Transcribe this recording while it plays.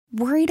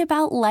Worried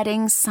about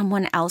letting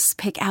someone else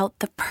pick out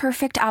the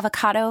perfect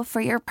avocado for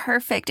your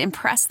perfect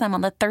impress them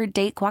on the third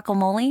date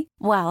guacamole?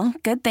 Well,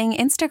 good thing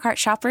Instacart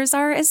shoppers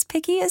are as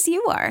picky as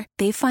you are.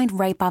 They find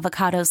ripe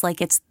avocados like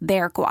it's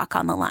their guac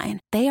on the line.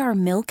 They are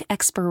milk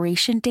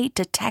expiration date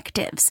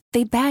detectives.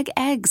 They bag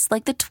eggs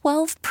like the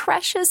 12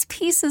 precious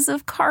pieces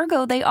of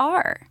cargo they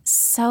are.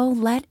 So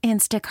let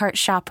Instacart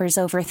shoppers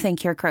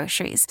overthink your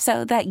groceries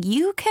so that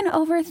you can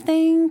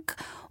overthink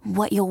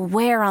what you'll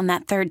wear on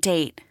that third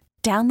date.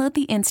 Download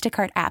the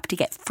Instacart app to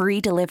get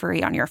free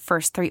delivery on your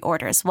first 3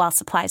 orders while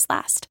supplies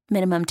last.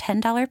 Minimum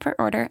 $10 per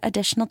order.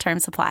 Additional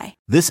terms apply.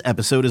 This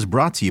episode is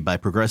brought to you by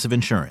Progressive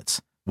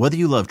Insurance. Whether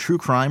you love true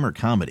crime or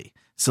comedy,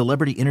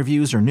 celebrity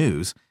interviews or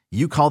news,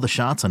 you call the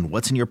shots on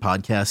what's in your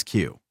podcast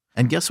queue.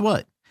 And guess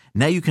what?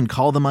 Now you can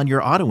call them on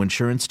your auto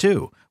insurance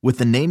too with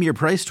the Name Your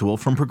Price tool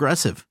from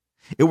Progressive.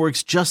 It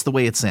works just the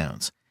way it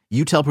sounds.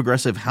 You tell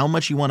Progressive how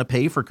much you want to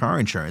pay for car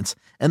insurance,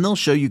 and they'll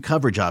show you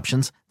coverage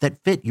options that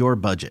fit your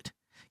budget.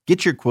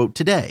 Get your quote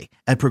today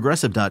at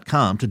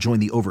Progressive.com to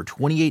join the over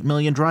 28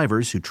 million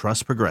drivers who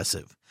trust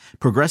Progressive.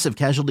 Progressive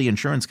Casualty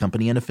Insurance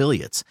Company and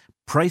Affiliates.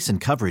 Price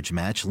and coverage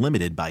match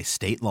limited by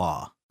state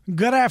law.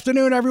 Good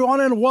afternoon, everyone,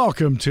 and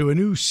welcome to a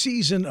new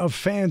season of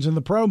Fans in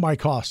the Pro.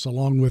 Mike Hoss,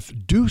 along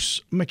with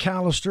Deuce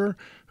McAllister,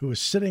 who is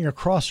sitting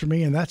across from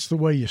me, and that's the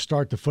way you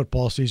start the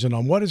football season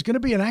on what is going to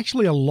be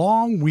actually a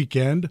long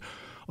weekend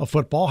of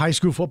football. High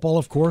school football,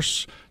 of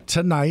course,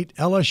 tonight.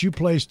 LSU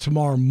plays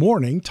tomorrow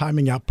morning,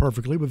 timing out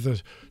perfectly with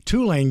the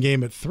Tulane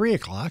game at 3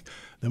 o'clock.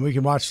 Then we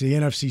can watch the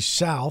NFC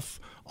South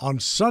on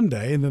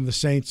Sunday, and then the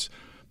Saints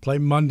play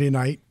Monday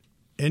night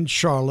in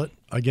Charlotte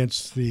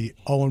against the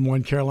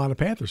 0-1 Carolina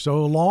Panthers. So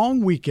a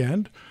long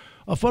weekend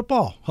of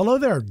football. Hello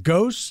there,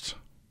 Ghost.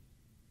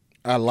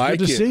 I like it.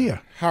 Good to see you.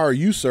 How are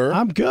you, sir?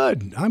 I'm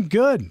good.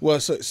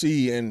 Well,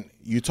 see, and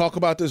you talk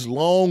about this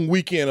long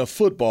weekend of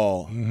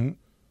football. Mm-hmm.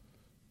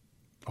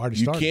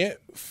 You can't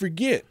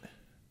forget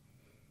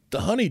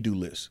the honeydew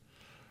list.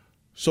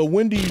 So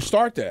when do you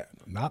start that?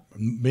 Not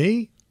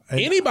me.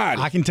 Anybody.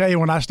 I can tell you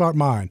when I start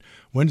mine.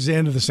 When's the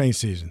end of the Saints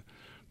season?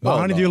 My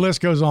honeydew list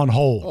goes on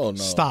hold. Oh, no.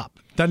 Stop.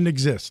 Doesn't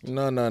exist.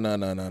 No.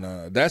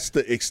 That's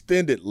the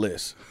extended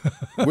list.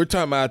 We're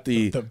talking about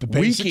the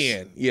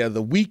weekend. Yeah,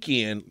 the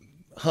weekend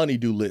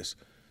honeydew list.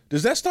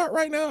 Does that start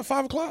right now at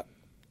 5 o'clock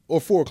or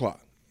 4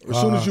 o'clock? As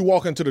soon as you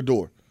walk into the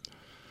door?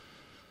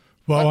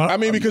 Well, I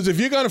mean, because if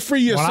you're going to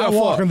free yourself up. When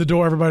I walk in the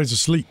door, everybody's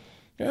asleep.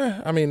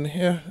 Yeah,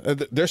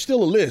 there's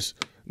still a list.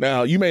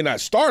 Now, you may not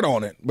start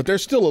on it, but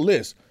there's still a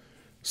list.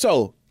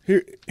 So,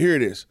 here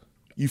it is.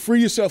 You free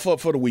yourself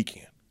up for the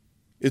weekend.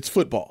 It's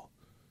football.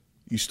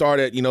 You start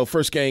at,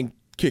 first game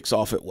kicks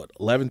off at what,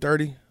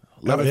 11:30?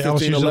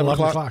 11:15, 11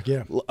 o'clock?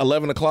 Yeah.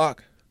 11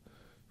 o'clock.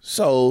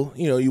 So,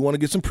 you want to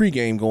get some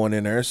pregame going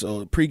in there.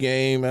 So,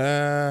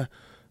 pregame,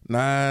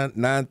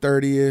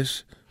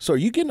 9:30-ish. So, are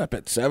you getting up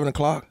at 7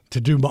 o'clock? To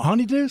do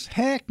honeydews?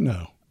 Heck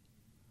no.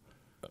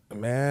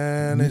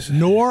 Man.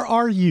 Nor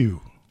are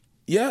you.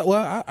 Yeah,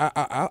 well,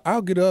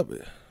 I'll get up,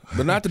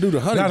 but not to do the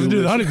honeydew. Not to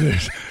do the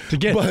honeydews. To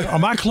get, are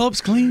my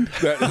clubs cleaned?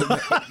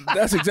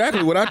 That's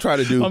exactly what I try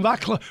to do.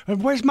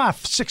 Where's my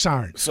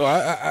 6-iron? So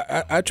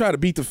I try to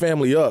beat the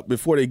family up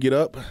before they get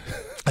up.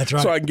 That's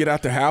right. So I can get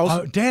out the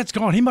house. Dad's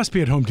gone. He must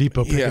be at Home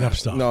Depot picking up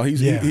stuff. No,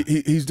 he's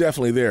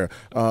definitely there.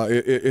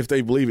 If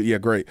they believe it, yeah,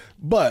 great.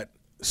 But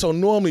so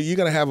normally you're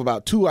going to have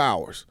about 2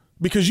 hours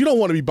because you don't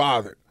want to be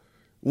bothered.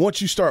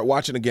 Once you start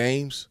watching the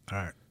games, all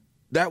right,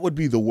 that would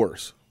be the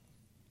worst.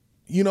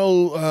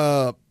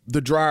 The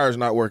dryer's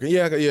not working.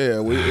 Yeah,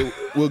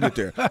 we'll get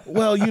there.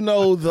 Well,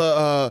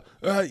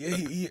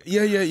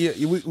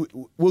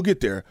 we'll get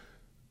there.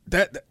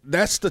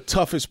 That's the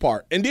toughest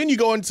part. And then you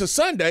go into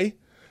Sunday,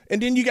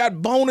 and then you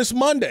got bonus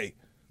Monday.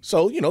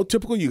 So,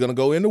 typically you're going to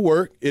go into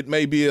work. It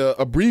may be a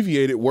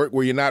abbreviated work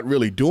where you're not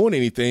really doing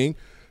anything,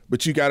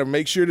 but you got to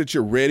make sure that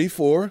you're ready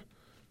for,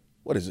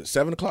 what is it,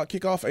 7 o'clock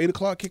kickoff, 8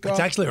 o'clock kickoff? It's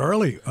actually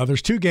early.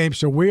 There's 2 games,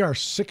 so we are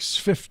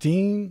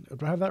 6:15.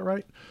 Do I have that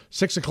right?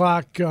 6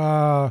 o'clock,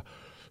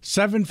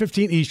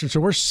 7:15 Eastern.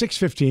 So we're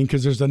 6:15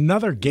 because there's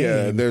another game.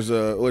 Yeah, there's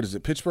what is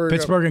it, Pittsburgh?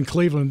 Pittsburgh and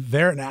Cleveland.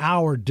 They're an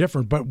hour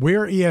different, but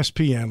we're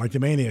ESPN, like the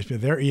main ESPN.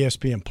 They're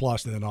ESPN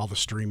Plus, and then all the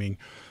streaming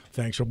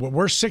things. So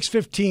we're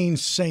 6:15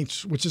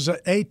 Saints, which is an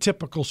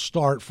atypical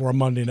start for a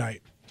Monday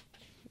night.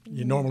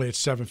 Normally it's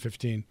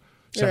 7:15,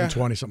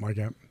 7:20, something like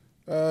that.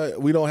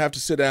 We don't have to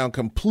sit around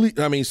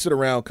completely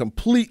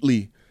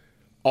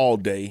all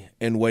day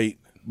and wait,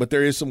 but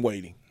there is some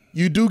waiting.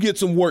 You do get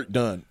some work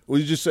done.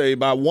 We just say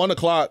by 1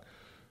 o'clock,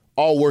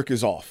 all work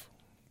is off.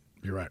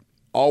 You're right.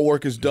 All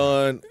work is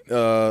done.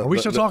 Are we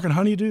still talking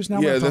honeydews now?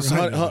 Yeah, that's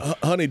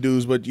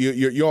honeydews, but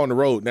you're on the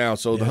road now,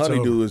 so the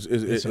honeydew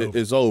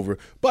is over.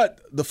 But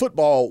the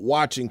football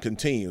watching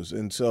continues,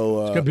 and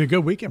so it's gonna be a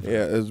good weekend.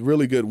 It's a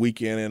really good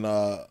weekend, and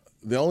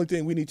the only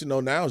thing we need to know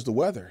now is the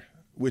weather.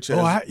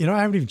 I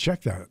haven't even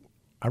checked that.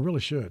 I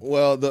really should.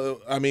 Well,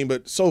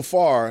 but so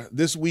far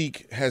this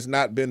week has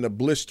not been the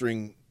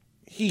blistering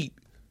heat.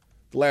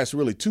 The last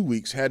really 2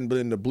 weeks hadn't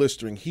been the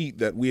blistering heat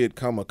that we had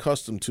come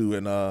accustomed to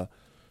in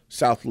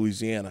South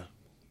Louisiana.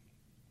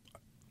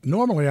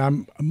 normally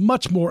I'm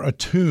much more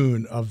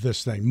attuned of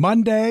this thing.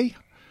 Monday,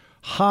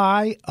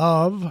 high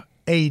of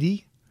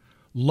 80,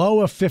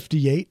 low of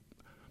 58,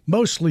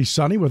 mostly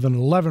sunny with an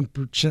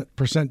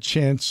 11%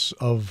 chance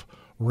of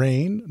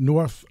rain,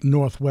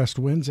 northwest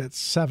winds at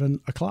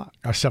 7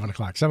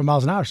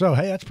 miles an hour. So,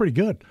 hey, that's pretty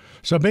good.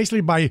 So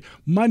basically by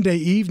Monday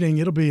evening,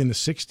 it'll be in the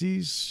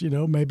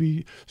 60s,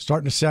 maybe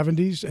starting the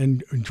 70s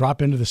and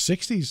drop into the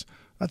 60s.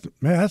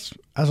 That's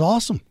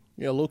awesome.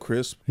 Yeah, a little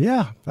crisp.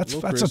 Yeah, that's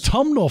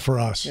autumnal for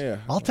us. Yeah.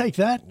 I'll take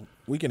that.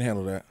 We can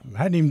handle that.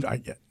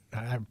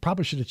 I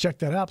probably should have checked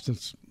that out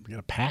since we got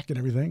to pack and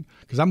everything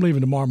because I'm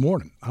leaving tomorrow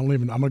morning. I'm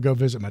going to go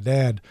visit my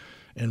dad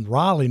in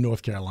Raleigh,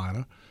 North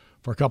Carolina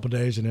for a couple of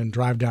days and then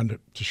drive down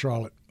to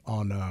Charlotte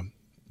on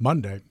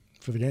Monday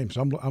for the game.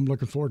 So I'm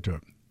looking forward to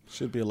it.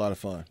 Should be a lot of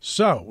fun.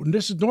 So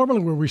this is normally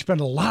where we spend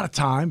a lot of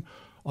time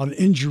on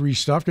injury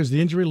stuff because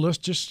the injury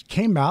list just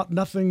came out.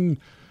 Nothing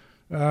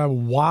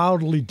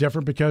wildly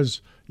different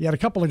because you had a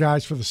couple of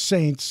guys for the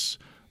Saints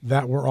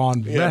that were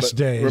on rest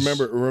days.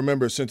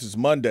 Remember, since it's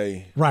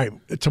Monday, right?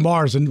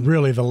 Tomorrow's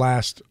really the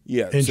last.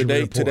 Yeah,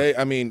 injury report. Today.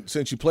 I mean,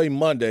 since you play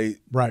Monday,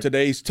 right?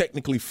 Today's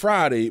technically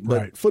Friday,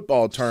 but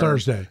football term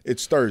Thursday.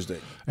 It's Thursday,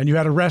 and you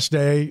had a rest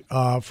day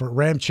for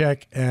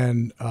Ramczyk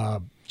and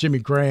Jimmy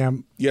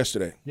Graham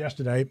yesterday,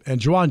 and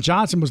Juwan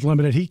Johnson was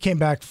limited. He came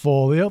back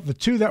full. The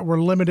two that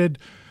were limited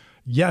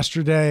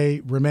yesterday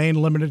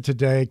remain limited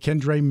today.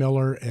 Kendre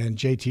Miller and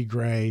J.T.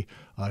 Gray,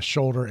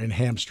 shoulder and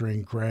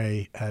hamstring.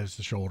 Gray has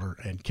the shoulder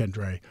and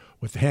Kendre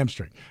with the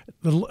hamstring.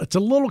 It's a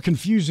little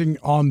confusing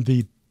on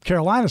the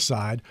Carolina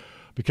side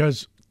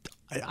because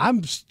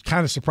I'm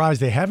kind of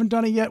surprised they haven't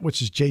done it yet,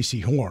 which is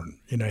J.C. Horn.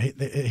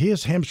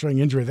 His hamstring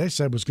injury they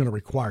said was going to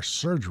require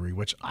surgery,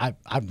 which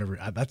I've never.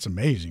 That's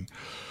amazing.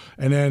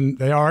 And then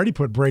they already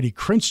put Brady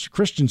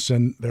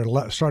Christensen, their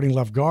starting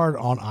left guard,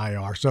 on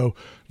IR. So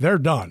they're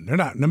done. They're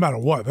not, no matter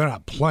what, they're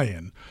not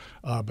playing.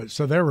 But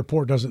so their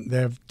report doesn't.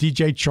 They have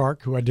DJ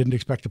Chark, who I didn't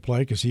expect to play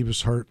because he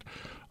was hurt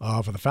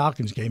for the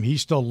Falcons game.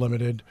 He's still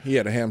limited. He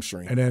had a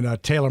hamstring. And then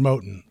Taylor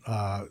Moton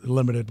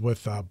limited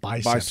with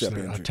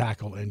bicep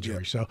tackle injury.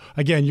 Yeah. So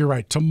again, you're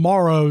right.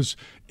 Tomorrow's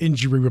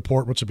injury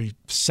report, which will be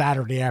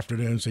Saturday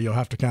afternoon, so you'll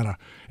have to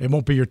it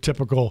won't be your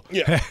typical.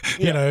 Yeah.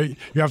 You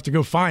have to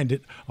go find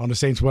it on the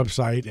Saints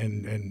website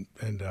and.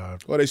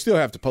 Well, they still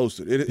have to post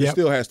it. It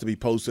still has to be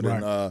posted,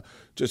 right. And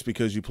just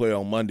because you play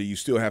on Monday, you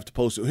still have to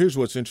post it. Here's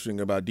what's interesting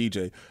about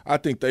DJ. I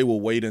think they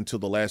will wait until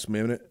the last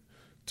minute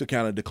to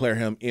kind of declare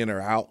him in or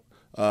out.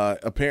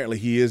 Apparently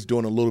he is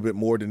doing a little bit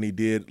more than he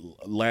did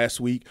last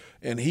week,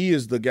 and he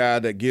is the guy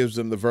that gives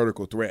them the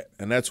vertical threat,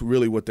 and that's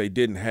really what they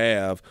didn't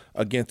have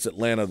against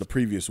Atlanta the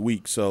previous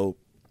week. So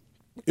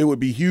it would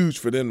be huge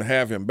for them to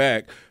have him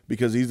back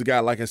because he's the guy,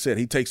 like I said,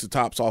 he takes the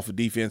tops off of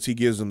defense. He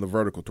gives them the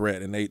vertical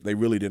threat, and they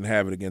really didn't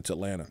have it against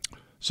Atlanta.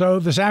 So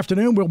this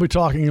afternoon, we'll be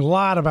talking a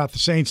lot about the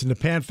Saints and the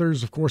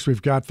Panthers. Of course,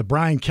 we've got the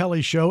Brian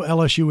Kelly Show,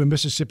 LSU and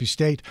Mississippi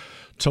State,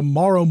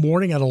 tomorrow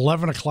morning at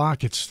 11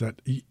 o'clock. It's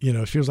that,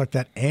 it feels like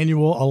that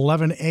annual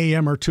 11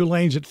 a.m. or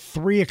Tulane's at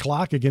 3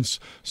 o'clock against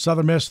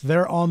Southern Miss.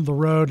 They're on the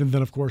road. And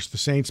then, of course, the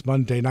Saints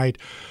Monday night.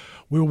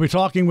 We will be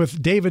talking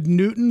with David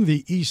Newton,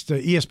 the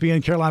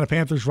ESPN Carolina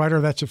Panthers writer.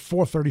 That's at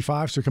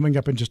 4:35, so coming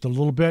up in just a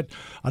little bit.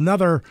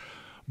 Another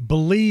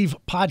Believe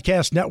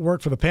Podcast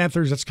Network for the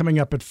Panthers. That's coming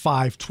up at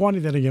 5:20.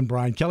 Then again,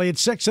 Brian Kelly at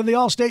 6 in the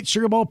All-State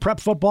Sugar Bowl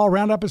Prep Football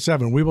Roundup at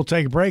 7. We will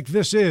take a break.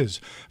 This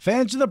is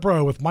Fans of the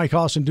Pro with Mike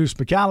and Deuce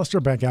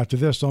McAllister. Back after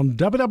this on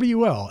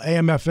WWL,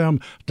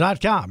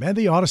 AMFM.com, and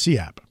the Odyssey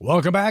app.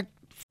 Welcome back.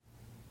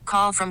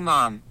 Call from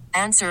mom.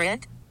 Answer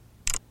it.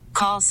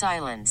 Call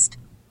silenced.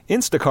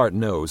 Instacart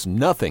knows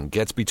nothing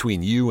gets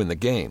between you and the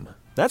game.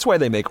 That's why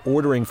they make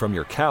ordering from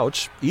your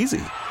couch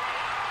easy.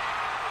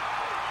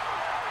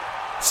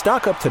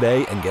 Stock up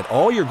today and get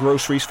all your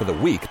groceries for the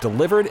week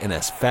delivered in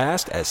as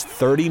fast as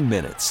 30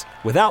 minutes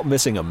without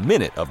missing a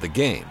minute of the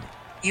game.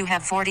 You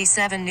have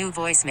 47 new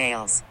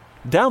voicemails.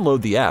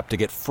 Download the app to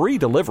get free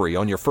delivery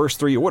on your first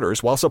 3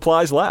 orders while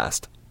supplies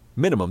last.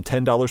 Minimum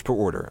 $10 per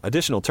order.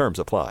 Additional terms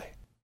apply.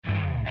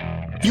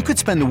 You could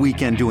spend the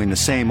weekend doing the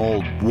same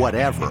old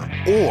whatever,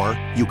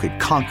 or you could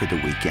conquer the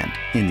weekend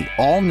in the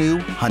all-new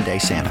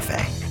Hyundai Santa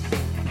Fe.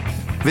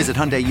 Visit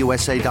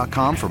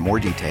HyundaiUSA.com for more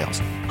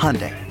details.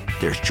 Hyundai.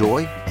 There's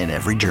joy in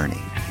every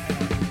journey.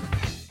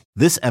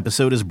 This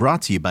episode is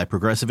brought to you by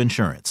Progressive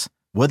Insurance.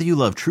 Whether you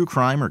love true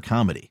crime or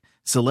comedy,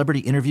 celebrity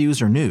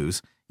interviews or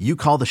news, you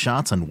call the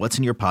shots on what's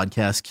in your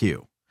podcast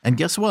queue. And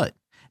guess what?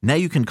 Now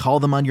you can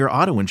call them on your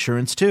auto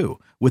insurance too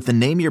with the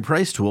Name Your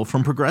Price tool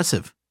from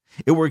Progressive.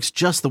 It works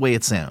just the way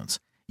it sounds.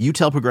 You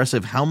tell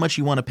Progressive how much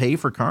you want to pay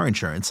for car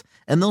insurance,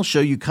 and they'll show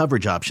you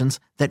coverage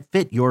options that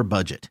fit your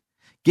budget.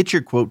 Get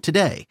your quote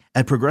today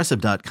at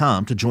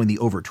Progressive.com to join the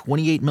over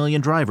 28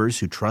 million drivers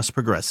who trust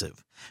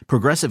Progressive.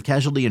 Progressive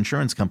Casualty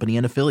Insurance Company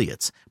and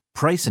Affiliates.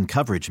 Price and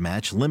coverage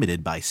match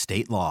limited by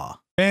state law.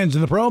 Fans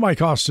in the Pro,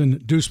 Mike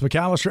Austin, Deuce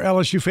McAllister,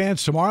 LSU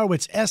fans. Tomorrow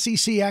it's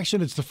SEC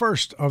action. It's the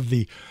first of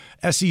the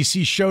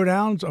SEC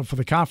showdowns for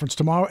the conference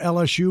tomorrow.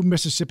 LSU,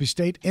 Mississippi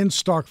State in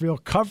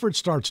Starkville. Coverage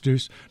starts,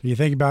 Deuce. You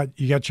think about,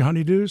 you got your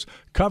honeydews?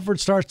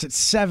 Coverage starts at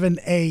 7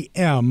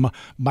 a.m.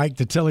 Mike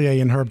Detillier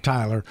and Herb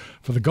Tyler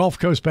for the Gulf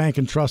Coast Bank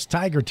and Trust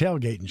Tiger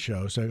Tailgating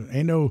Show. So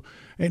ain't no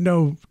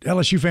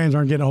LSU fans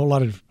aren't getting a whole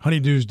lot of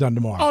honeydews done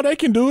tomorrow. Oh, they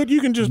can do it.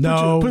 You can just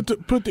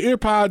put the ear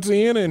pods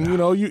in, and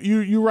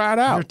you ride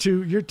out.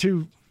 You're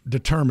too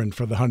determined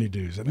for the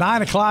honeydews. At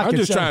 9 o'clock, I'm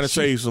just trying to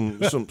save some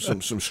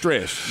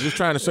stress. Just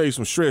trying to save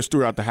some stress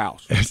throughout the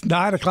house. It's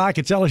 9 o'clock.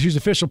 It's LSU's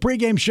official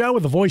pregame show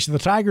with the voice of the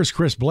Tigers,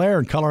 Chris Blair,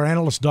 and color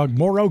analyst Doug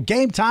Morrow.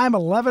 Game time,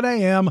 11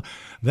 a.m.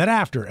 Then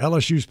after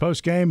LSU's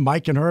postgame,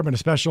 Mike and Herb and a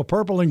special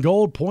purple and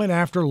gold point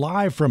after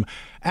live from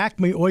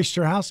Acme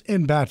Oyster House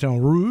in Baton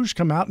Rouge.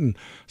 Come out and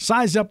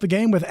size up the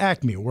game with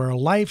Acme, where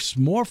life's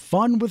more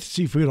fun with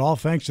seafood, all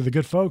thanks to the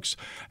good folks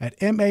at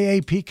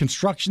MAAP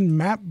Construction.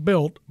 Map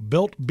built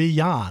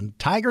beyond.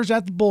 Tigers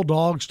at the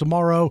Bulldogs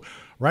tomorrow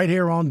right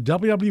here on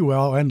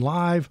WWL and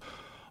live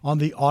on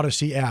the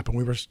Odyssey app. And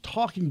we were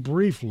talking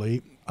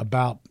briefly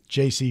about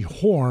J.C.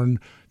 Horn,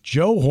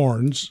 Joe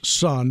Horn's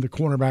son, the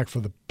cornerback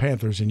for the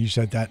Panthers, and you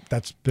said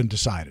that's been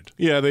decided.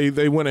 Yeah,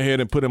 they went ahead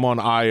and put him on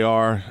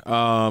IR,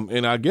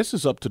 and I guess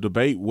it's up to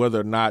debate whether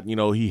or not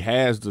he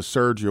has the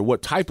surgery or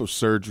what type of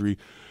surgery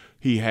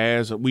he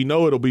has. We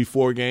know it'll be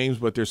 4 games,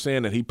 but they're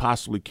saying that he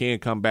possibly can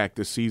come back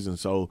this season.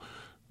 So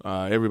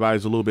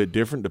everybody's a little bit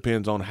different.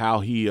 Depends on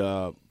how he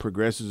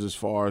progresses as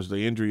far as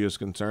the injury is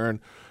concerned.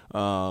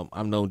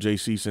 I've known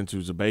JC since he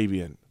was a baby,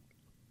 and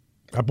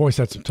that boy's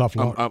had some tough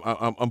luck.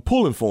 I'm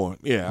pulling for him.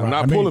 Yeah, right. I'm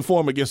not pulling for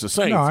him against the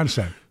Saints. No, I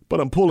understand. But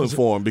I'm pulling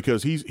for him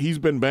because he's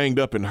been banged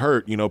up and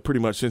hurt,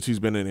 pretty much since he's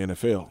been in the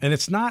NFL. And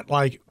it's not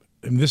like,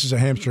 and this is a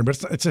hamstring,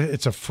 but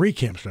it's a freak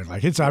hamstring.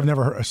 Like I've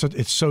never heard.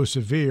 It's so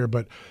severe.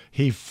 But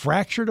he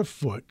fractured a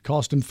foot,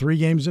 cost him 3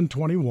 games in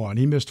 21.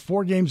 He missed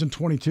 4 games in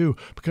 22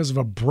 because of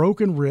a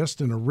broken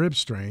wrist and a rib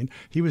strain.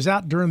 He was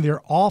out during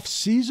their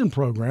off-season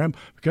program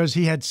because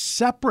he had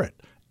separate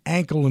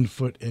ankle and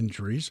foot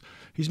injuries.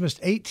 He's missed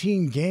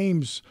 18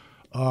 games,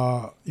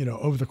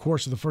 over the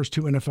course of the first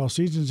 2 NFL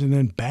seasons, and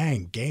then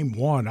bang, game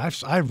 1.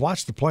 I've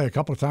watched the play a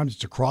couple of times.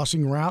 It's a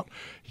crossing route.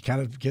 He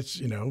kind of gets,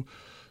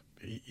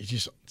 he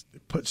just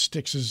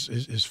sticks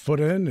his foot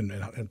in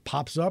and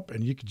pops up,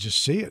 and you can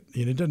just see it.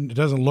 It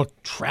doesn't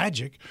look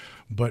tragic,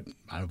 but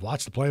I've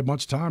watched the play a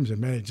bunch of times, and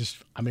man,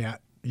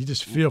 you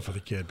just feel for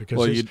the kid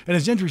because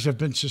his injuries have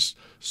been just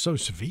so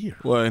severe.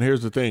 Well, and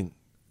here's the thing,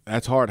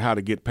 that's hard how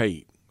to get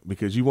paid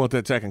because you want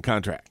that second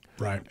contract.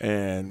 Right.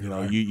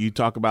 And, you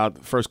talk about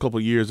the first couple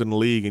of years in the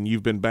league and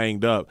you've been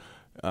banged up.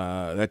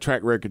 That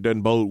track record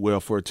doesn't bode well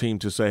for a team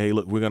to say, hey,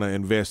 look, we're going to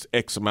invest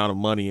X amount of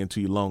money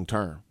into you long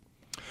term.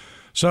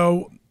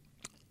 So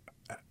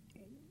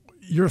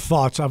your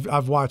thoughts.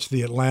 I've watched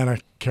the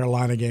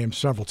Atlanta-Carolina game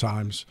several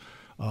times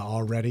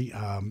already.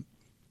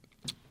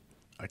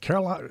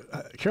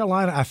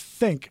 Carolina, I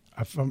think,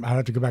 I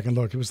have to go back and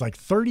look, it was like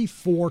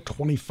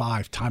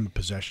 34-25 time of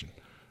possession.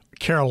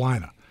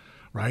 Carolina.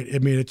 Right, I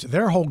mean,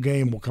 their whole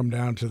game will come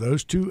down to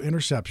those 2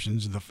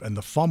 interceptions and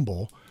the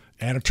fumble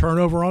and a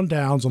turnover on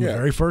downs on the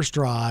very first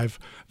drive.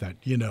 That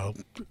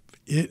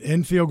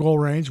in field goal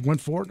range,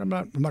 went for it. I'm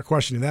not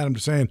questioning that. I'm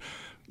just saying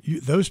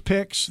those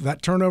picks,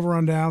 that turnover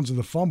on downs and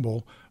the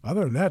fumble.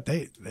 Other than that,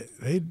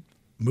 they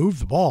move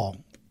the ball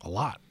a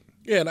lot.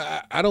 Yeah, and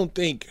I don't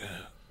think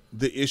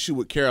the issue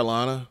with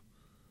Carolina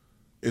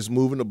is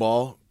moving the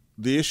ball.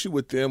 The issue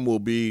with them will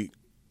be,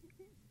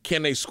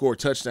 can they score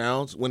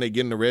touchdowns when they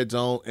get in the red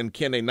zone, and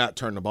can they not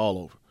turn the ball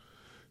over?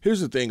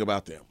 Here's the thing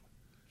about them.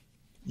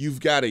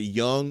 You've got a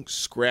young,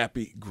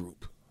 scrappy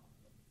group.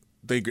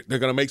 They're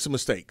going to make some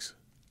mistakes.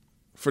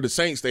 For the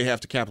Saints, they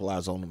have to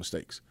capitalize on the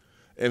mistakes.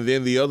 And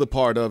then the other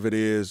part of it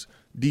is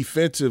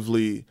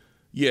defensively,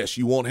 yes,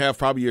 you won't have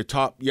probably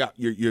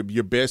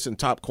your best and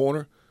top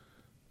corner,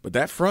 but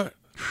that front,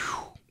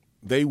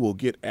 they will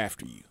get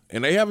after you.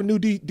 And they have a new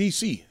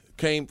DC.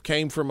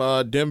 Came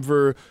from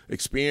Denver,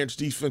 experienced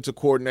defensive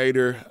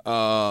coordinator,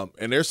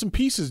 and there's some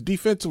pieces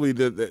defensively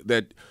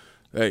that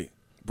hey,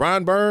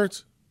 Brian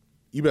Burns,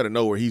 you better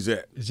know where he's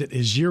at. Is it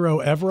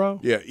Ejiro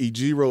Evero? Yeah,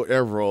 Ejiro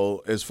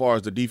Evero, as far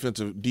as the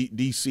defensive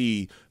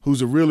DC,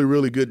 who's a really,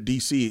 really good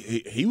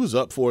DC. He was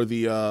up for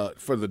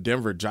the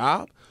Denver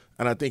job,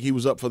 and I think he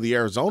was up for the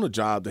Arizona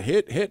job, the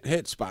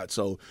head spot.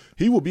 So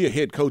he will be a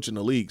head coach in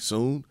the league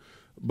soon.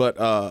 But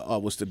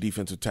what's the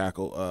defensive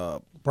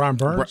tackle? Brian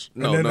Burns?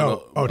 No.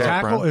 Oh, Derek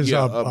tackle Brown. is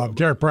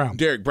Derek Brown.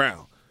 Derek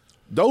Brown.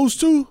 Those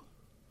 2?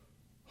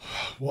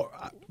 Well,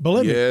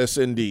 believe me. Yes,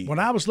 indeed. When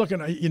I was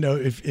looking,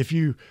 if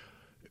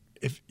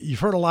you've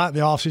heard a lot in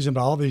the offseason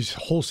about all these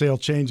wholesale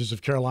changes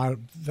of Carolina,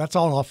 that's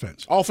all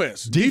offense.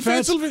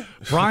 Defensively?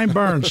 Brian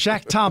Burns,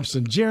 Shaq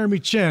Thompson, Jeremy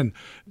Chin,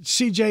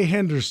 C.J.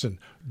 Henderson,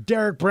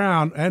 Derek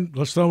Brown, and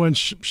let's throw in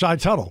Shai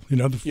Tuttle,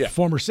 the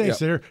former Saints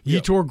there,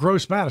 Yetur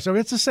Gross-Matter. So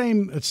it's the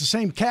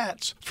same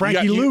cats.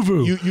 Frankie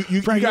Louvu.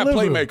 You got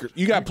playmakers.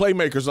 You got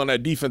playmakers on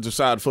that defensive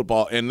side of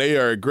football, and they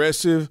are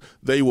aggressive.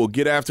 They will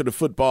get after the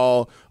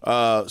football.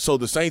 So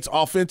the Saints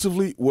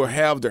offensively will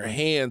have their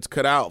hands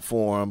cut out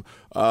for them.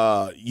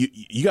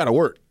 You got to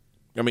work.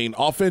 I mean,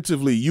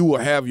 offensively, you will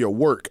have your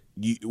work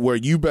where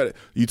you better.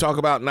 You talk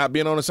about not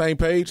being on the same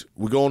page.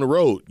 We go on the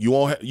road. You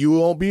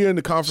won't be in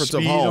the comfort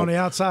of home. Speed on the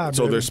outside.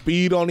 So there's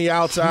speed on the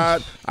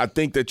outside. I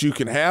think that you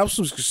can have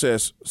some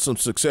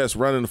success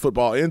running the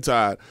football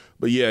inside.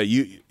 But yeah,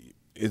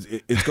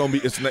 it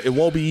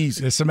won't be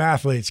easy. There's some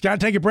athletes. Got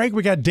to take a break.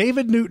 We got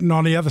David Newton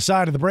on the other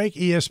side of the break,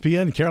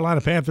 ESPN,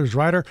 Carolina Panthers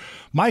writer.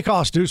 Mike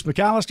and Deuce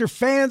McAllister,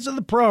 fans of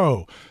the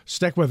pro.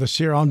 Stick with us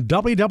here on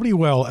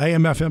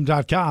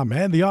WWL-AMFM.com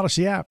and the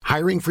Odyssey app.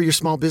 Hiring for your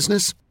small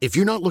business? If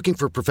you're not looking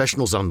for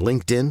professionals on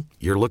LinkedIn,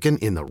 you're looking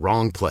in the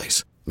wrong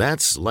place.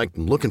 That's like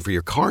looking for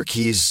your car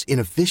keys in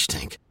a fish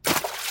tank.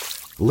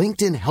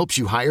 LinkedIn helps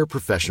you hire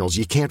professionals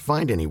you can't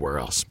find anywhere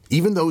else,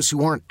 even those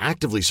who aren't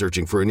actively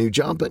searching for a new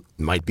job but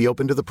might be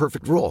open to the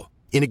perfect role.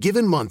 In a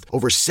given month,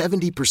 over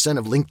 70%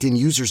 of LinkedIn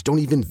users don't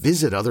even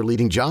visit other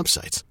leading job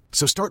sites.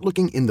 So start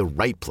looking in the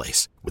right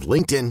place. With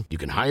LinkedIn, you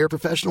can hire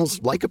professionals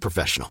like a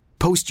professional.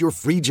 Post your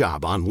free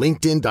job on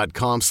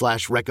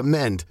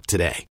linkedin.com/recommend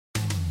today.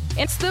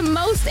 It's the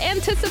most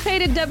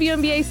anticipated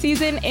WNBA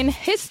season in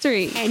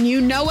history. And you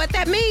know what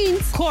that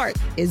means. Court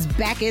is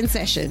back in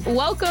session.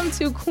 Welcome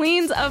to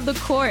Queens of the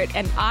Court,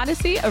 an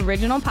Odyssey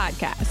original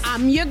podcast.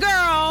 I'm your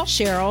girl,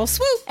 Cheryl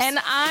Swoops. And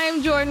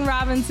I'm Jordan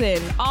Robinson.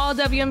 All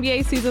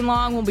WNBA season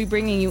long, we'll be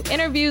bringing you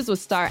interviews with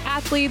star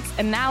athletes,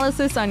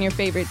 analysis on your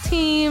favorite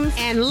teams,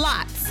 and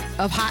lots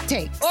of hot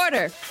takes.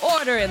 Order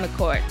in the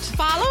court.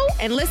 Follow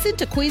and listen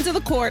to Queens of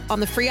the Court on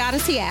the free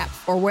Odyssey app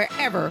or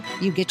wherever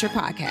you get your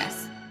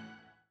podcasts.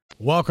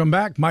 Welcome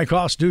back. Mike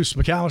and Deuce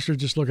McAllister,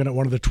 just looking at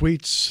one of the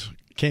tweets.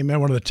 Came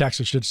in, one of the texts,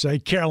 I should say.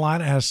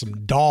 Carolina has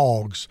some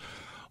dogs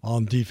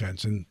on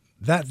defense, and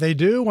that they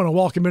do. Want to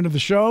welcome into the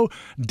show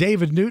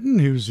David Newton,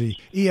 who's the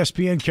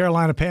ESPN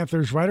Carolina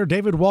Panthers writer.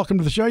 David, welcome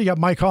to the show. You got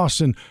Mike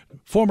Hoss and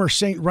former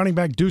Saint running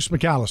back Deuce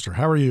McAllister.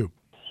 How are you?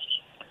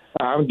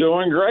 I'm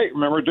doing great.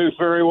 Remember Deuce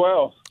very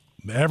well.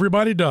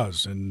 Everybody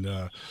does, and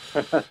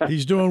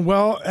he's doing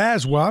well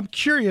as well. I'm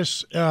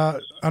curious. I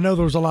know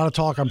there was a lot of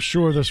talk, I'm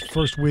sure, this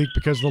first week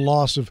because of the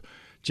loss of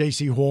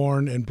J.C.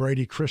 Horn and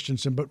Brady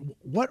Christensen. But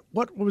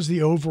what was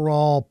the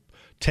overall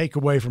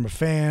takeaway from a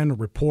fan, a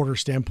reporter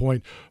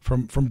standpoint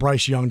from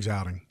Bryce Young's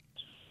outing?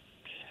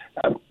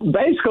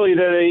 Basically,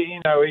 that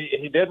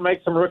he did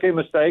make some rookie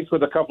mistakes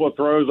with a couple of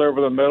throws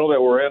over the middle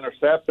that were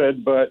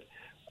intercepted, but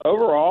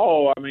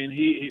overall, I mean,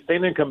 he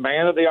seemed in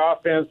command of the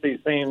offense. He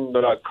seemed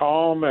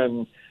calm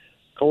and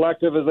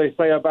collective, as they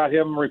say about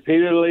him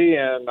repeatedly.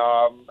 And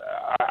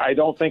I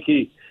don't think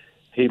he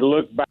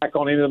looked back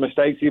on any of the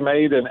mistakes he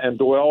made and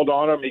dwelled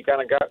on them. He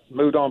kind of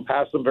moved on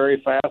past them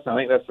very fast. I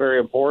think that's very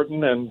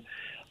important. And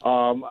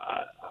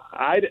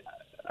I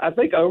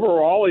think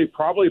overall he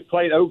probably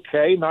played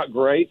okay, not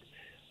great,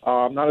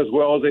 not as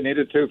well as they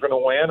needed to for the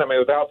win. I mean,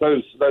 without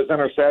those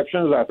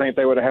interceptions, I think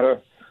they would have had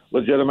a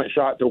legitimate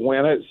shot to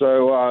win it.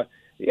 So, I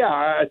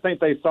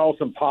think they saw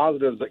some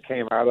positives that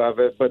came out of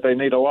it, but they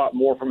need a lot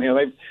more from him.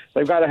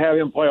 They've got to have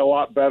him play a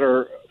lot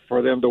better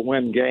for them to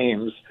win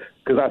games,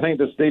 because I think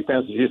this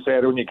defense, as you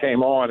said when you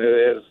came on,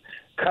 it has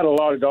cut a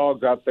lot of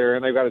dogs out there,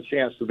 and they've got a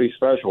chance to be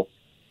special.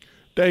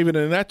 David,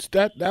 and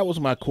that was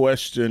my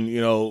question.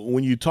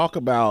 When you talk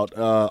about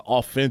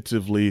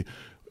offensively,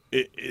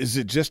 is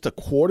it just a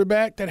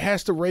quarterback that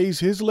has to raise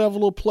his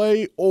level of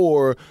play,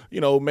 or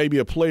maybe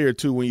a player or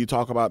two when you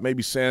talk about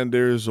maybe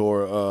Sanders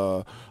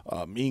or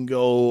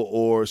Mingo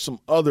or some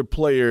other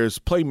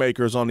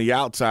playmakers on the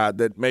outside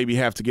that maybe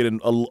have to get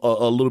a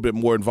little bit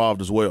more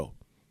involved as well?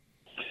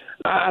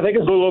 I think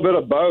it's a little bit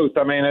of both.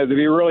 I mean, it'd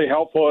be really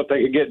helpful if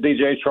they could get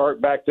DJ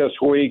Chark back this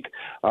week.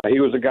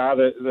 He was a guy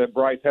that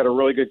Bryce had a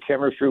really good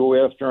chemistry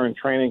with during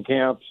training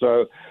camp,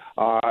 so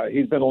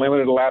he's been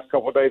limited the last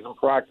couple of days in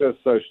practice,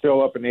 so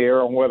still up in the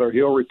air on whether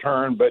he'll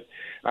return. But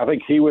I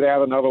think he would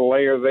add another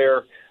layer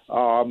there.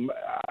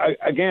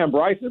 Again,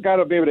 Bryce has got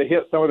to be able to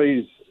hit some of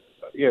these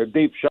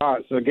deep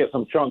shots and get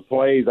some chunk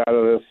plays out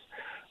of this.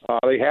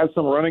 They had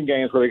some running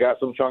games where they got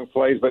some chunk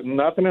plays, but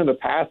nothing in the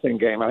passing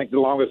game. I think the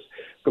longest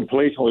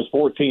completion was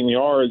 14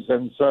 yards.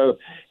 And so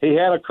he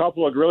had a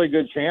couple of really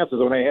good chances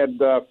when they had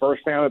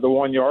first down at the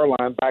 1 yard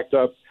line, backed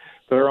up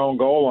to their own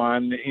goal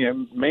line.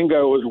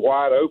 Mingo was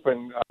wide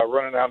open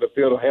running down the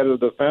field ahead of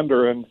the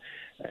defender, and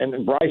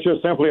Bryce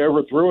just simply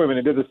overthrew him. And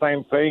he did the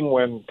same thing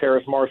when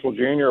Terrace Marshall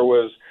Jr.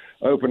 was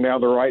open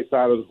down the right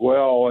side as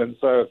well. And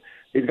so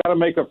he's got to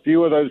make a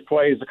few of those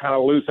plays to kind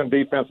of loosen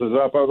defenses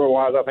up.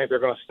 Otherwise, I think they're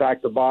going to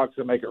stack the box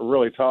and make it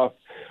really tough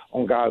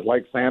on guys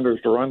like Sanders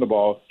to run the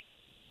ball.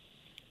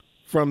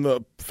 from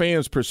the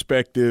fans'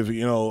 perspective,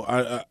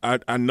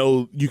 I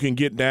know you can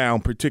get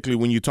down,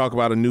 particularly when you talk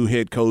about a new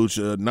head coach,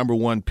 number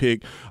one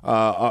pick.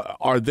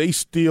 Are they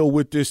still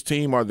with this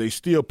team? Are they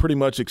still pretty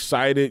much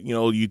excited?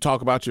 You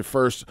talk about your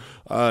first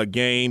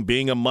game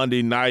being a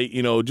Monday night.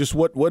 Just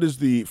what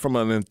is from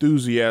an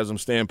enthusiasm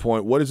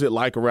standpoint, what is it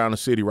like around the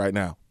city right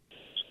now?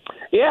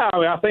 Yeah,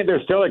 I think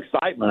there's still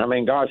excitement.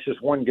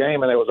 Just one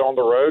game and it was on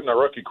the road and a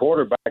rookie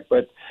quarterback,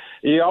 but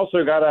you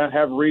also got to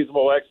have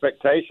reasonable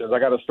expectations. I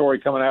got a story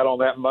coming out on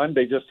that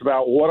Monday just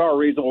about what are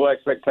reasonable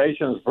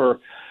expectations for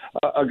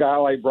a guy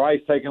like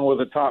Bryce taken with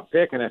a top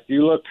pick. And if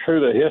you look through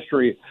the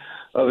history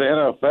of the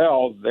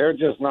NFL, there are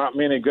just not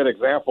many good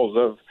examples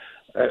of.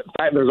 In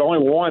fact, there's only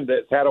one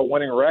that's had a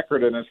winning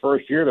record in his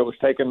first year that was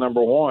taken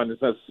number one.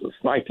 It's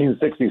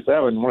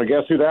 1967. Want to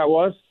guess who that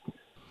was?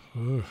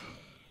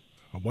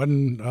 I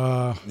wasn't.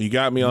 You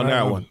got me on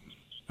that one.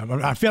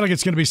 I feel like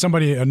it's going to be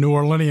somebody, a New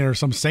Orleanian or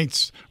some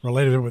Saints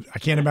related with. I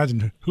can't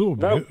imagine who.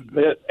 No,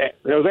 it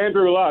was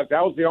Andrew Luck.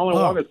 That was the only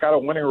one that's got a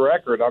winning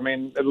record.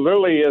 It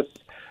literally is.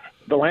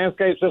 The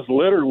landscape's just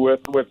littered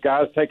with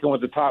guys taken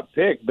with the top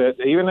pick. But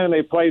even then,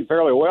 they played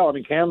fairly well.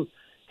 Cam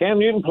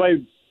Newton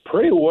played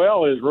pretty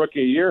well his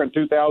rookie year in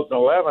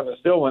 2011 and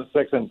still went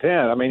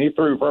 6-10. He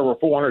threw for over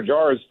 400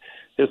 yards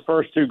his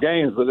first two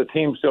games, but the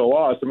team still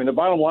lost. The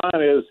bottom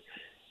line is,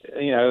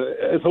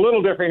 it's a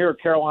little different here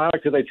at Carolina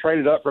because they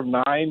traded up from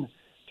 9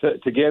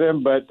 to get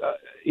him. But,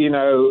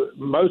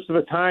 most of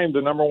the time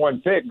the number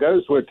one pick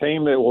goes to a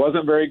team that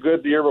wasn't very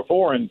good the year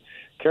before. And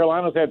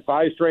Carolina's had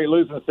 5 straight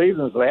losing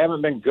seasons. They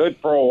haven't been good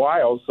for a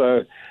while.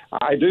 So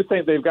I do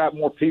think they've got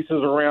more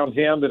pieces around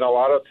him than a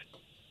lot of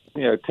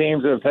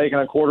teams that have taken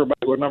a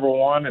quarterback with number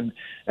one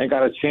and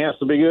got a chance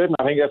to be good. And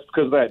I think that's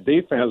because of that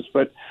defense.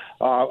 But,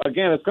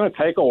 again, it's going to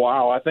take a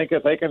while. I think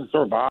if they can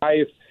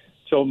survive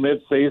till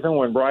mid-season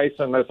when Bryce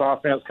and this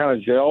offense kind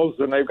of gels,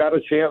 then they've got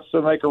a chance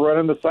to make a run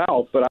in the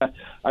South. But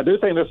I do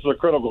think this is a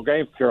critical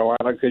game for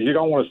Carolina because you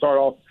don't want to start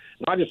off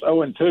not just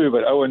 0-2,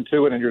 but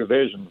 0-2 in your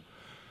division.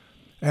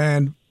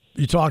 And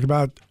you talk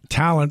about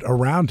talent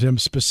around him,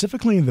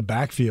 specifically in the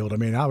backfield.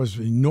 I was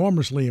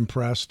enormously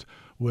impressed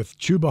with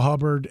Chuba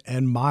Hubbard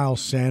and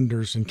Miles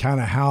Sanders and kind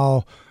of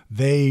how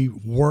they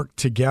worked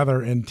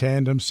together in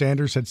tandem.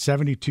 Sanders had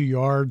 72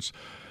 yards.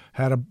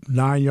 Had a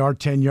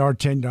 9-yard, 10-yard,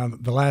 10.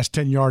 The last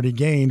 10-yard he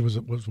gained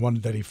was one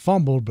that he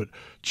fumbled, but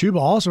Chuba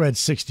also had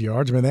 60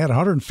 yards. They had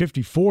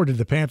 154 to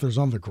the Panthers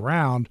on the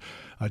ground.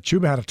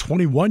 Chuba had a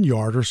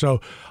 21-yarder,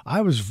 so I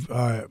was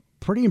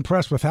pretty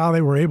impressed with how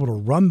they were able to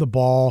run the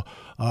ball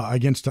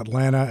against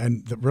Atlanta,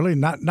 and really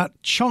not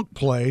chunk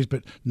plays,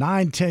 but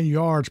 9-10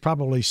 yards,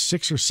 probably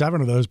 6 or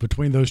 7 of those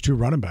between those two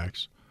running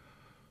backs.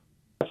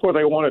 That's what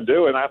they want to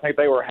do, and I think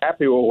they were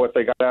happy with what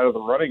they got out of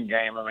the running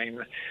game.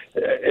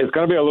 It's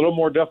going to be a little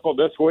more difficult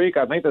this week.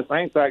 I think the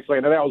Saints actually,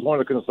 and that was one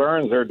of the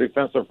concerns, their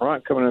defensive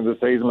front coming into the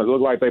season. It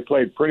looked like they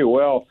played pretty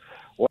well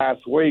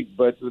last week,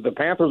 but the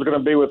Panthers are going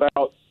to be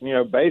without,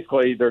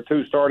 basically their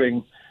 2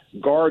 starting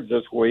guards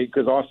this week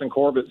because Austin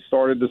Corbett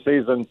started the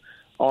season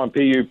on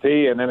PUP,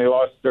 and then they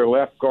lost their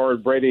left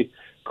guard, Brady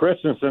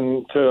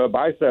Christensen, to a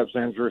biceps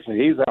injury, so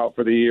he's out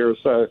for the year.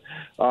 So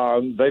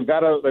they've got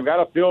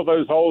to fill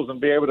those holes and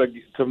be able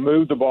to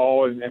move the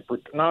ball, and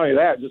not only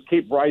that, just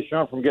keep Bryce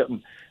Young from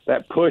getting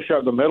that push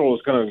up the middle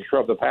is going to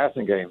disrupt the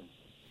passing game.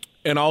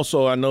 And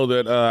also, I know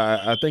that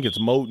I think it's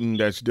Moton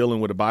that's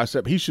dealing with a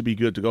bicep. He should be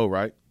good to go,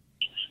 right?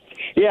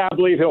 Yeah, I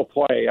believe he'll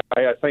play.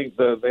 I think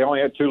they only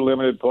had 2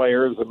 limited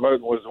players, and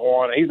Moton was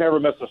one. He's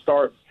never missed a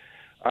start,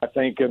 I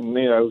think, and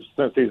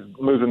since he's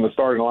moved in the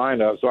starting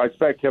lineup, so I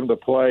expect him to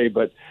play.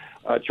 But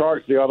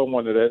Chark's the other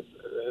one that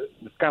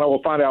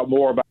we'll find out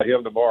more about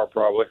him tomorrow,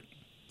 probably.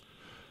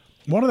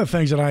 One of the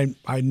things that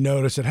I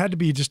noticed, it had to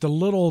be just a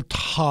little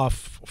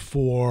tough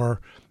for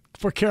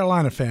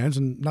Carolina fans,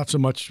 and not so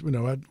much.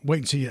 I'd wait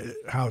and see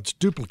how it's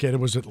duplicated.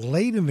 Was it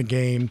late in the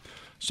game?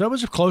 So it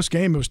was a close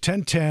game. It was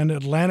 10-10.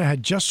 Atlanta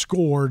had just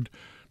scored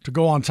to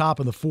go on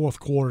top in the fourth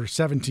quarter,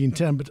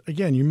 17-10. But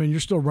again, you're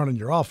still running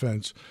your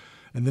offense.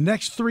 And the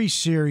next 3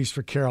 series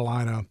for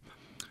Carolina,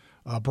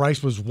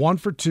 Bryce was 1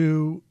 for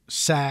 2,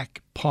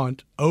 sack,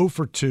 punt, 0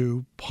 for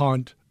 2,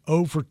 punt,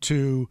 0 for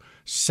 2,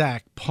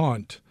 sack,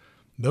 punt.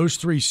 Those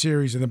 3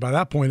 series, and then by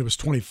that point it was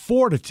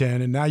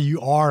 24-10, and now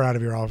you are out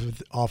of your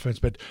offense.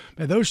 But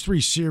man, those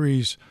 3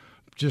 series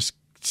just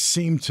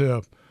seemed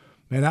to.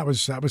 And that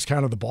was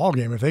kind of the ball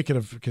game. If they could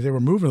have, because they were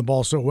moving the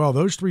ball so well,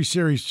 those 3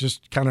 series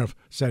just kind of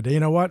said, hey, you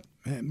know what,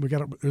 man,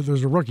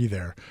 there's a rookie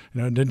there.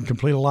 Didn't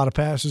complete a lot of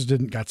passes,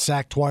 got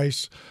sacked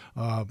twice.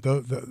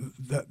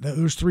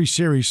 Those 3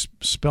 series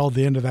spelled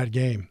the end of that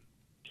game.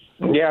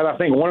 Yeah, and I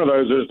think one of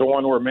those is the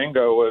one where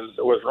Mingo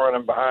was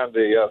running behind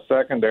the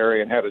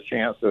secondary and had a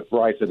chance if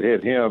Bryce had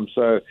hit him.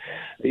 So,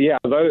 yeah,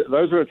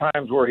 those are the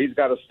times where he's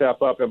got to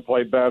step up and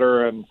play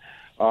better. And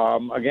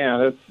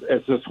again,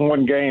 it's just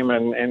one game,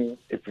 and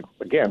if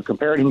again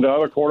compared him to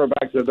other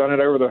quarterbacks that have done it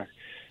over the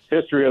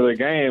history of the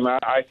game,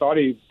 I thought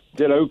he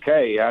did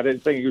okay. I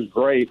didn't think he was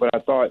great, but I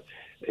thought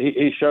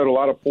he showed a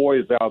lot of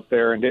poise out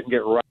there and didn't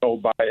get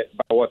rattled by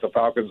what the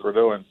Falcons were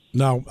doing.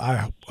 No,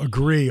 I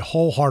agree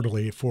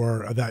wholeheartedly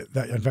for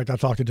that. In fact, I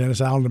talked to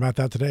Dennis Allen about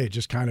that today,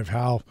 just kind of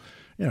how,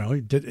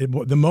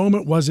 the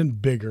moment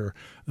wasn't bigger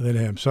than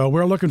him. So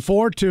we're looking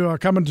forward to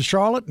coming to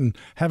Charlotte and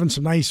having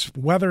some nice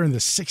weather in the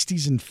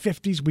 60s and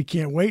 50s. We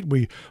can't wait.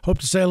 We hope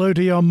to say hello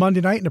to you on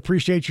Monday night and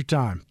appreciate your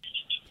time.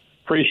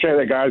 Appreciate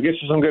it, guys. Get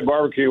you some good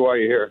barbecue while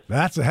you're here.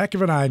 That's a heck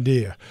of an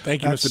idea.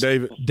 Thank you, Mr.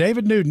 David.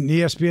 David Newton,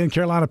 ESPN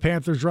Carolina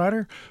Panthers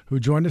writer, who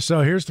joined us.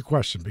 So here's the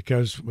question,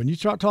 because when you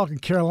start talking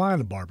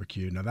Carolina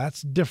barbecue, now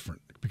that's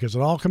different because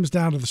it all comes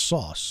down to the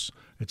sauce.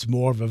 It's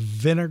more of a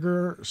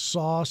vinegar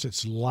sauce.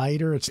 It's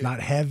lighter. It's not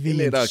heavy.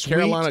 Isn't it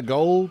Carolina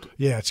Gold?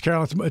 Yeah, it's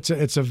Carolina.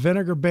 It's a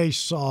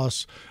vinegar-based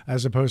sauce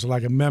as opposed to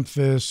like a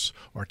Memphis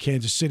or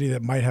Kansas City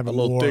that might have a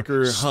little more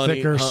thicker,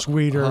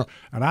 sweeter.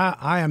 And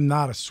I am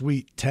not a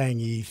sweet,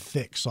 tangy,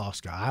 thick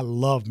sauce guy. I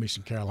love me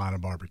some Carolina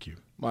barbecue.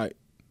 Mike,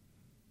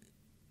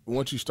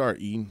 once you start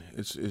eating,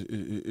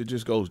 it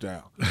just goes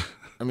down.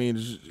 I mean,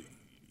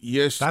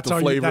 yes, that's the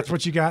flavor. That's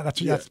what you got.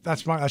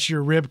 That's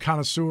your rib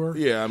connoisseur.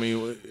 Yeah, I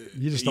mean,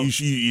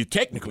 you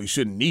technically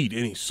shouldn't need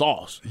any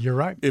sauce. You're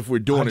right. If we're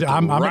doing it the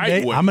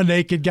right way. I'm a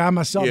naked guy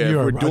myself. Yeah, if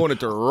we're doing it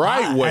the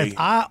right way.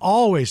 I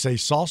always say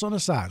sauce on the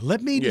side.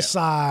 Let me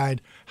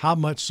decide how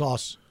much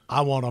sauce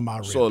I want on my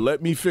rib. So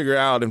let me figure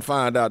out and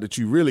find out that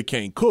you really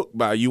can't cook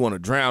by you want to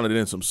drown it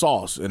in some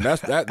sauce, and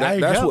that's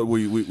what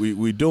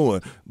we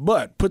doing.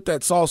 But put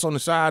that sauce on the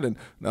side, and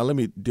now let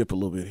me dip a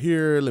little bit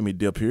here. Let me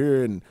dip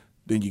here, and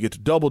then you get to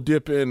double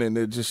dipping, and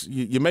it just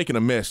you're making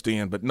a mess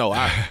then. But no,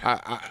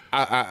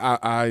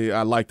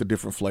 I like the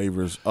different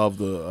flavors of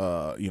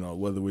the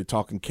whether we're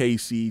talking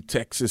KC,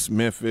 Texas,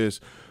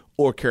 Memphis,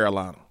 or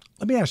Carolina.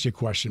 Let me ask you a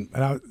question.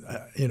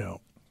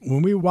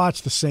 When we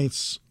watched the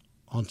Saints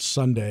on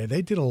Sunday,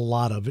 they did a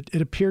lot of it.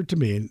 It appeared to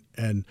me,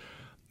 and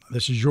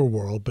this is your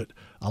world, but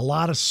a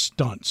lot of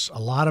stunts, a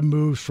lot of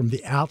moves from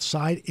the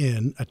outside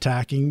in,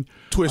 attacking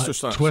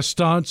twist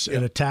stunts,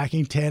 and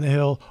attacking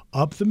Tannehill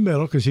up the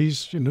middle because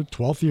he's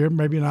 12th year,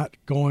 maybe not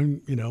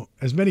going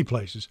as many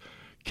places.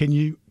 Can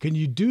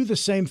you do the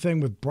same thing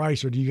with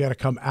Bryce, or do you got to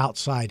come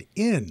outside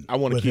in? I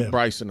want to keep him?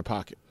 Bryce in the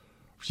pocket.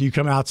 So you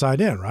come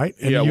outside in, right?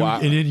 And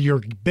and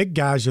your big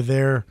guys are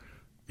there.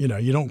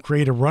 You don't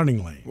create a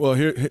running lane. Well,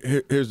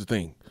 here's the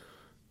thing.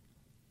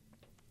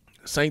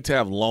 Saints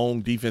have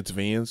long defensive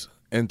ends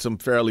and some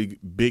fairly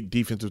big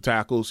defensive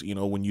tackles.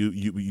 When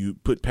you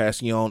put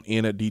Passion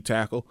in at D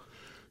tackle,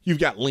 you've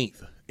got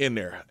length in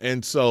there.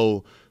 And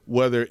so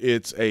whether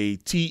it's a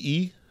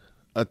TE,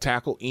 a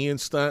tackle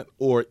end stunt,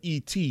 or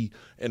ET,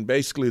 and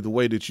basically the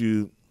way that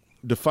you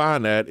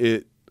define that,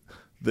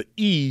 the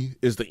E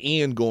is the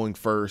end going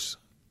first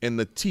and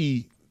the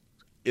T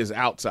is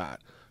outside.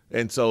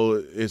 And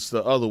so it's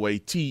the other way.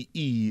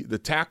 TE, the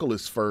tackle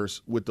is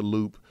first with the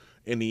loop,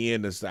 and the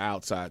end is the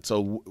outside.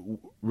 So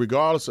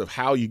regardless of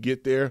how you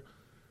get there,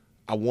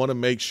 I want to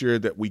make sure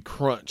that we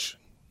crunch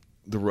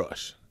the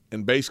rush.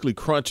 And basically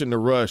crunching the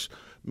rush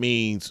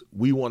means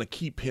we want to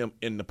keep him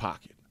in the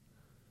pocket.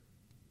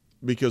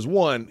 Because,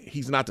 one,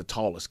 he's not the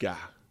tallest guy.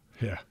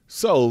 Yeah.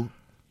 So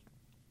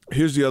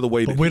here's the other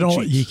way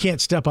that you can't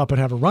step up and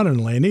have a running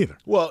lane either.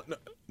 Well,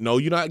 no,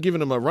 you're not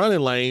giving him a running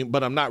lane,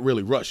 but I'm not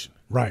really rushing.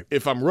 Right.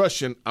 If I'm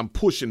rushing, I'm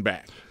pushing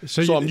back.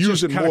 So I'm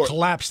using kind more. Of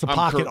collapse the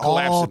pocket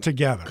all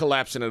together.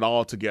 Collapsing it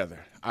all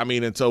together. I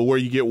mean, and so where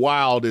you get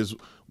wild is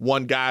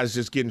one guy's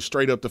just getting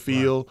straight up the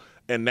field,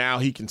 and now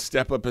he can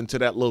step up into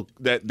that little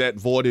that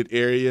voided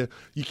area.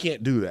 You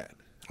can't do that.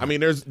 I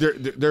mean,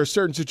 there are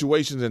certain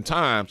situations and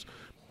times.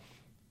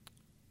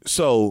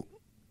 So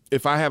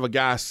if I have a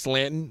guy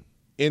slanting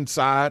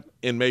inside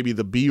in maybe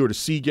the B or the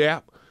C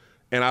gap,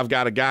 and I've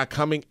got a guy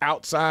coming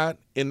outside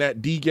in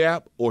that D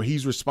gap, or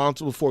he's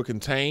responsible for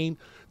contain,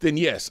 then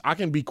yes, I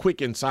can be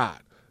quick inside.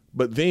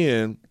 But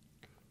then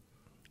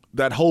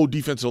that whole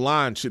defensive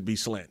line should be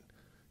slanting.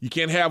 You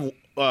can't have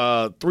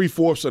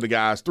 3/4 of the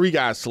guys, 3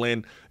 guys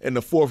slanting, and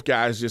the 4th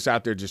guy is just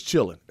out there just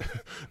chilling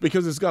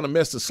because it's going to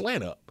mess the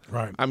slant up.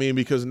 Right. I mean,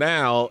 because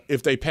now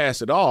if they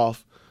pass it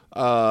off,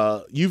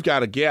 you've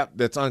got a gap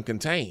that's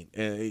uncontained,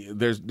 and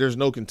there's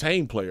no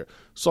contained player.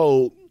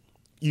 So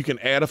you can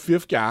add a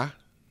 5th guy.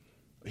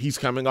 He's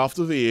coming off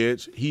to the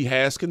edge. He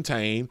has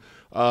contained.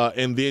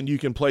 And then you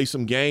can play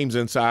some games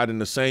inside, and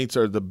the Saints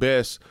are the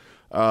best.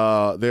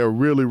 They're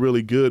really,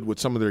 really good with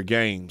some of their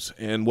games.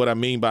 And what I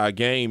mean by a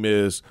game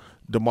is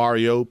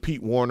DeMario,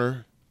 Pete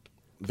Warner,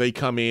 they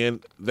come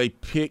in, they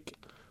pick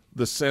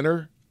the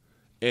center,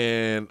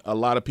 and a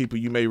lot of people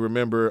you may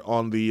remember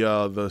on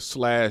the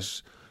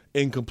slash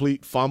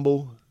incomplete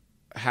fumble,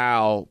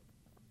 how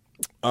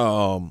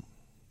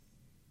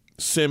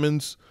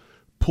Simmons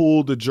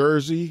pulled the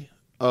jersey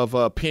of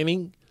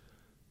Penning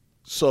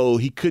so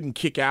he couldn't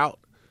kick out.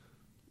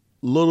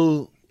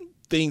 Little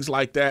things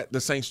like that,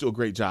 the Saints do a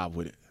great job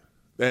with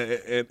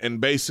it.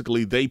 And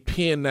basically they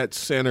pin that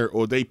center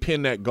or they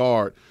pin that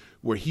guard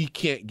where he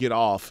can't get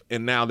off,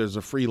 and now there's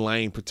a free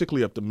lane,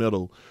 particularly up the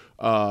middle,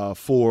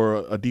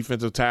 for a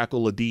defensive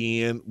tackle, a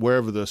DN,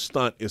 wherever the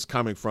stunt is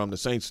coming from. The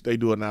Saints, they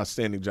do an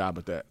outstanding job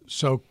at that.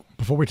 So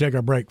before we take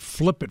our break,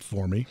 flip it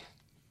for me.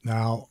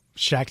 Now,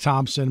 Shaq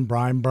Thompson,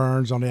 Brian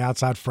Burns on the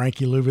outside,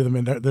 Frankie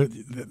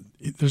Louvi,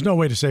 there's no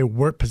way to say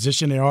what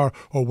position they are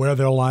or where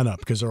they'll line up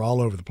because they're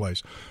all over the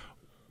place.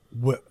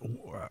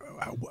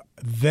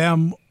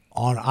 Them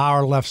on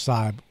our left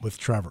side with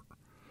Trevor.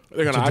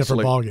 They're going to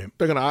isolate. Ballgame.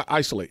 They're going to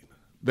isolate.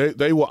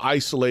 They will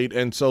isolate,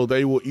 and so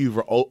they will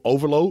either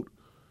overload.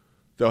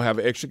 They'll have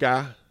an extra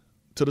guy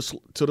to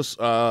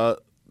the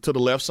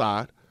left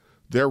side.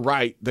 Their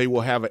right, they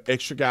will have an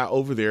extra guy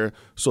over there.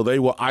 So they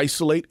will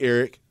isolate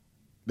Eric.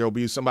 There will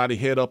be somebody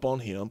head up on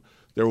him.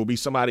 There will be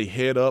somebody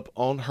head up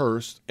on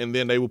Hurst, and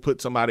then they will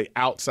put somebody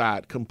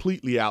outside,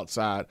 completely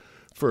outside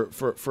for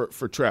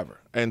Trevor.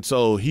 And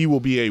so he will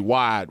be a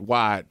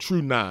wide,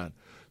 true 9.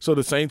 So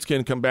the Saints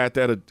can combat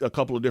that a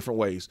couple of different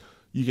ways.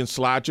 You can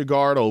slide your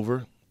guard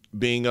over,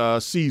 being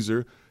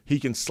Caesar. He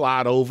can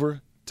slide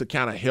over to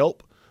kind of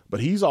help, but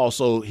he's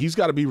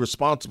got to be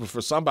responsible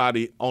for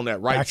somebody on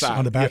that right side.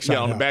 On the backside.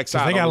 Yeah, on the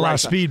backside. They got a lot of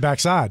speed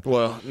backside.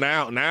 Well,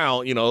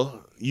 now,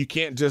 you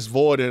can't just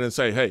void it and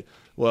say, hey,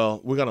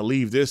 well, we're going to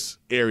leave this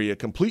area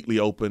completely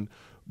open.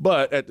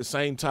 But at the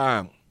same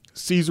time,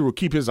 Caesar will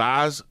keep his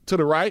eyes to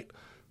the right,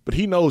 but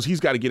he knows he's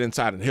got to get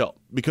inside and help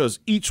because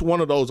each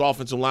one of those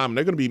offensive linemen,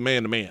 they're going to be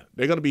man-to-man.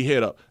 They're going to be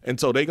head up. And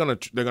so they're going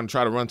to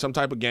try to run some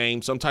type of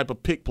game, some type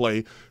of pick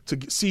play to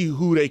see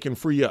who they can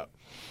free up.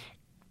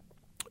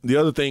 The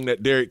other thing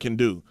that Derek can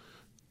do,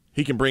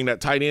 he can bring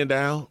that tight end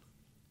down,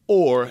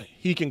 or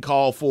he can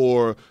call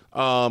for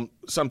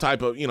some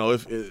type of,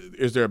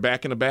 is there a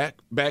back in the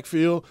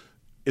backfield?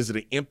 Is it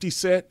an empty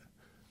set?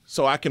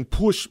 So I can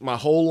push my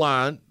whole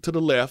line to the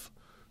left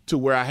to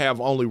where I have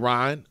only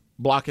Ryan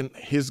blocking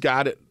his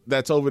guy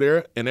that's over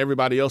there, and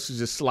everybody else is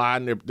just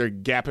sliding. They're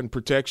gapping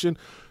protection,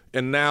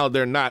 and now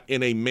they're not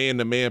in a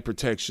man-to-man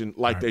protection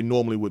like they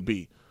normally would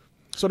be.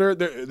 So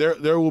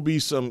there will be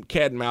some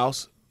cat and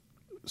mouse,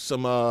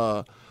 some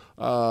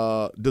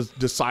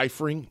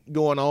deciphering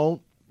going on,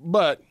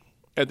 but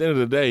at the end of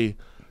the day,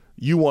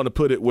 you want to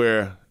put it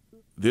where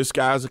this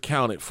guy's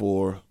accounted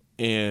for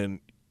and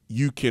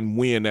you can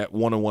win that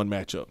one-on-one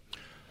matchup.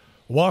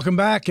 Welcome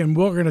back, and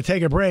we're going to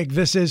take a break.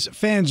 This is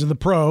Fans of the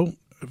Pro.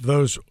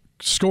 Those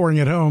scoring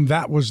at home,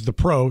 that was the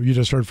pro you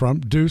just heard from,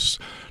 Deuce,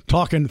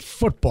 talking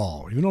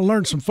football. You want to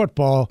learn some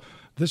football,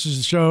 this is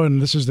the show, and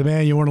this is the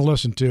man you want to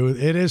listen to.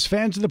 It is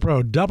Fans of the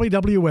Pro,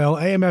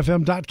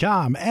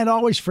 WWLAMFM.com, and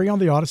always free on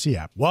the Odyssey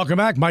app. Welcome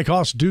back. Mike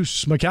Hoss,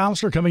 Deuce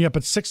McAllister, coming up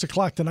at 6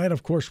 o'clock tonight.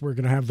 Of course, we're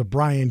going to have the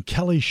Brian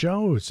Kelly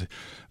Show.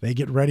 They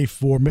get ready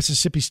for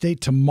Mississippi State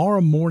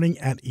tomorrow morning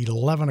at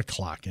 11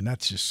 o'clock, and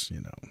that's just,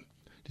 Did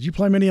you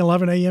play many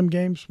 11 a.m.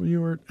 games when you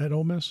were at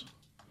Ole Miss?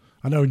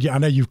 I know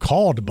you've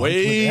called a bunch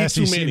with the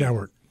SEC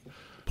Network.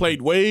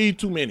 Played way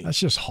too many. That's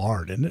just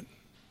hard, isn't it?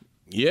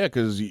 Yeah,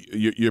 because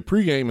your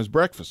pregame is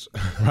breakfast.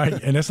 Right,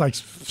 and it's like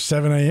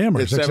 7 a.m.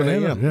 or 6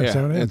 a.m. Yeah,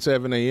 7 a.m. At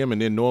 7 a.m.,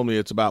 and then normally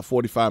it's about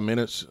 45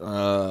 minutes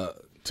to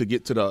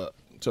get to the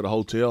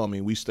hotel. I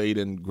mean, we stayed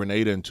in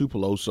Grenada and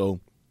Tupelo, so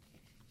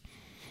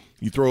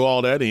you throw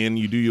all that in,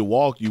 you do your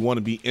walk, you want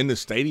to be in the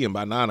stadium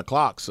by 9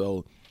 o'clock,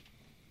 so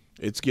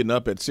it's getting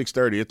up at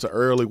 6:30. It's an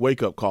early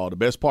wake-up call. The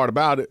best part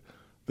about it,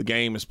 the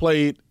game is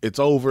played, it's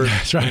over,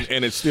 that's right.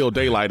 and it's still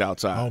daylight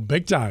outside. Oh,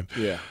 big time.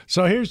 Yeah.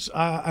 So here's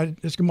I'm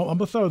going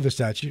to throw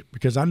this at you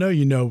because I know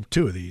you know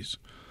two of these.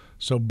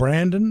 So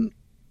Brandon,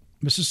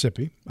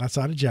 Mississippi,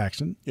 outside of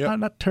Jackson,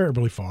 not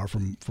terribly far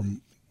from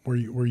where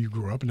you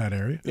grew up in that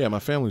area. Yeah, my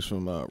family's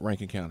from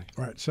Rankin County.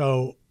 Right.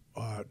 So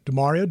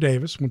DeMario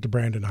Davis went to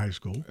Brandon High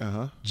School.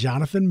 Uh-huh.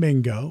 Jonathan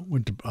Mingo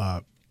went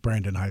to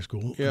Brandon High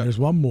School. Yeah. And there's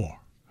one more.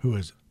 Who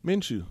is it?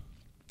 Minshew.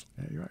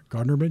 Yeah, you're right.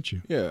 Gardner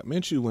Minshew. Yeah,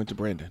 Minshew went to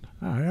Brandon.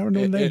 I don't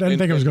know. I didn't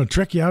think I was going to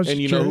trick you. I was and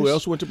you curious. know who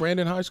else went to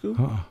Brandon High School?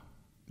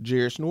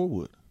 Jairus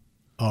Norwood.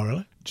 Oh,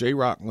 really?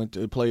 J-Rock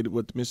played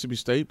with Mississippi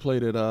State,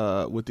 played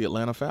with the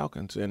Atlanta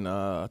Falcons, and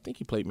I think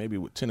he played maybe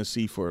with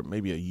Tennessee for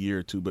maybe a year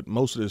or two, but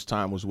most of his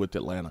time was with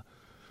Atlanta.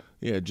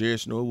 Yeah,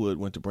 Jairus Norwood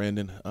went to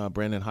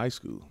Brandon High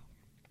School.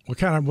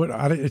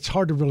 It's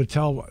hard to really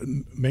tell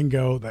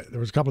Mingo. There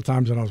was a couple of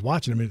times when I was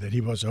watching him that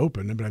he was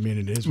open, but I mean,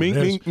 it is what it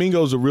is.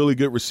 Mingo's a really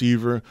good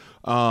receiver.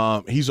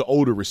 He's an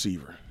older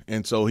receiver,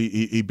 and so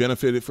he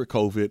benefited for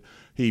COVID.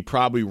 He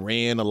probably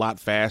ran a lot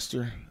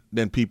faster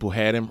than people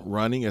had him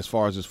running as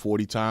far as his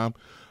 40 time.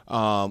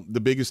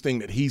 The biggest thing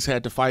that he's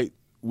had to fight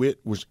with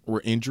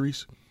were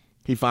injuries.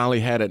 He finally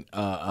had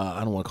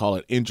I don't want to call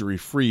it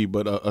injury-free,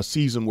 but a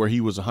season where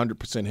he was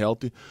 100%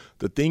 healthy.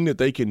 The thing that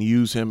they can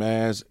use him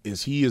as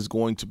is he is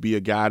going to be a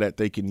guy that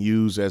they can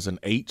use as an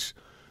H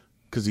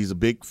because he's a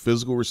big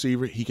physical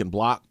receiver. He can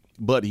block,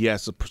 but he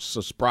has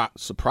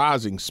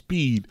surprising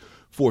speed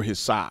for his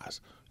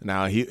size.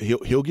 Now,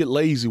 he'll get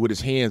lazy with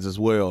his hands as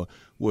well,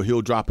 where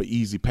he'll drop an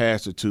easy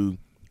pass or two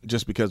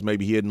just because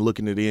maybe he hadn't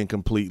looking it in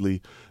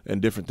completely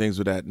and different things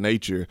of that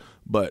nature.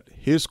 But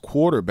his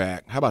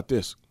quarterback, how about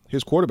this?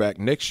 His quarterback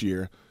next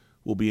year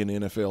will be in the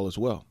NFL as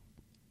well.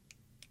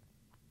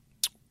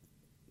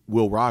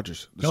 Will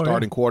Rogers, the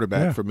starting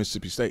quarterback for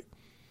Mississippi State.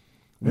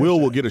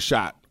 Will get a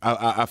shot.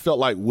 I felt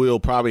like Will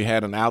probably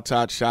had an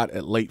outside shot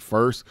at late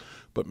first,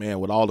 but, man,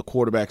 with all the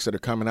quarterbacks that are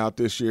coming out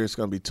this year, it's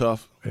going to be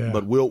tough. Yeah.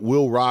 But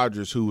Will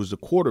Rogers, who was the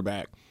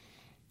quarterback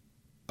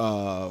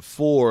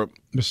for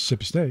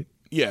Mississippi State.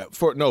 Yeah,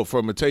 for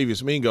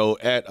Matavius Mingo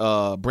at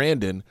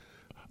Brandon.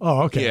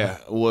 Oh, okay. Yeah,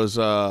 was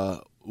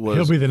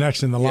he'll be the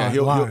next in the line.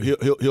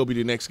 He'll be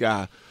the next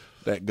guy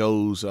that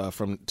goes to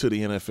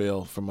the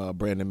NFL from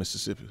Brandon,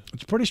 Mississippi.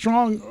 It's a pretty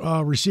strong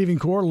receiving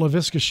core.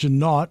 Laviska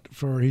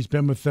Shenault, he's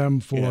been with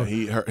them for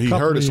he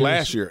hurt us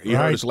last year. He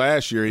hurt us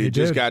last year. He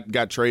just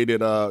got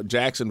traded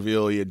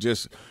Jacksonville. He had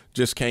just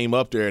came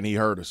up there and he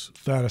hurt us.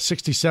 That a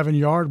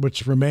 67-yard,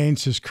 which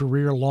remains his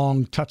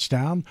career-long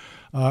touchdown.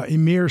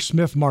 Emir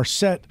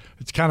Smith-Marset,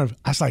 I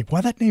was like,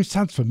 well, that name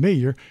sounds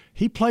familiar.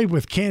 He played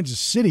with Kansas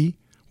City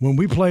when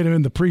we played him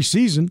in the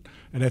preseason,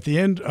 and at the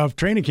end of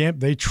training camp,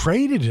 they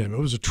traded him. It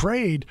was a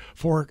trade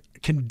for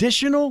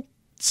conditional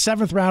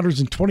seventh-rounders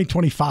in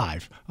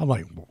 2025. I'm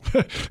like,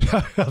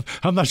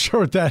 I'm not sure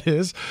what that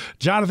is.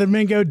 Jonathan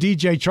Mingo,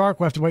 DJ Chark,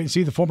 we'll have to wait and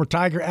see. The former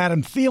Tiger,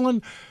 Adam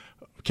Thielen,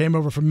 came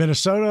over from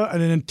Minnesota,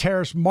 and then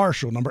Terrace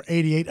Marshall, number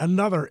 88,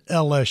 another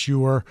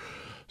LSUer.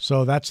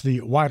 So that's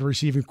the wide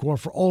receiving core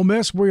for Ole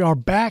Miss. We are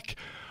back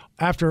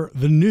after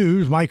the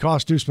news. Mike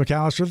and Deuce,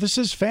 McAllister. This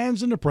is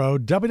Fans in the Pro,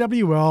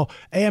 WWL,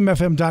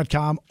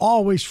 AMFM.com,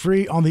 always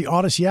free on the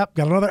Odyssey app.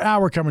 Got another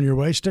hour coming your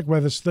way. Stick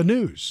with us. The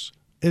news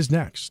is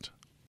next.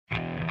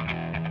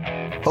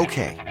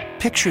 Okay,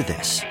 picture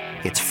this.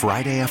 It's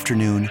Friday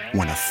afternoon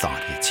when a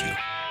thought hits you.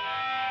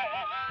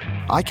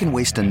 I can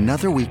waste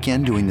another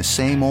weekend doing the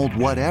same old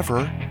whatever,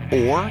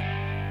 or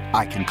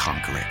I can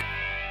conquer it.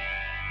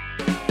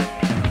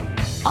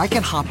 I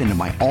can hop into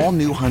my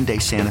all-new Hyundai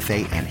Santa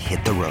Fe and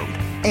hit the road.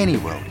 Any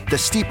road. The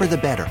steeper, the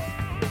better.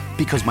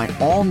 Because my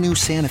all-new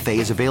Santa Fe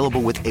is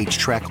available with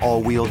H-Track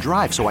all-wheel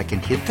drive, so I can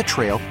hit the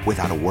trail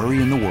without a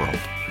worry in the world.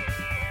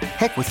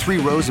 Heck, with 3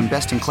 rows and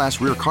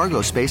best-in-class rear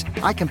cargo space,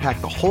 I can pack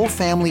the whole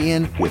family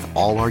in with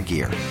all our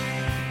gear.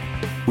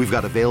 We've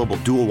got available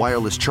dual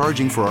wireless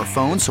charging for our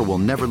phones, so we'll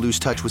never lose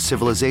touch with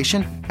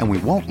civilization, and we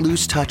won't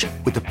lose touch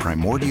with the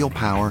primordial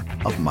power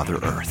of Mother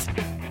Earth.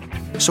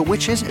 So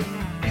which is it?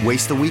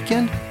 Waste the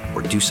weekend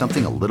or do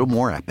something a little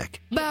more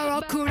epic?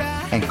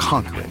 And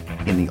conquer it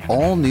in the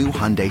all-new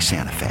Hyundai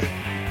Santa Fe.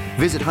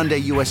 Visit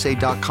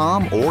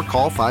HyundaiUSA.com or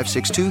call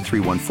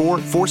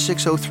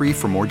 562-314-4603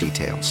 for more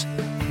details.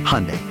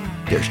 Hyundai,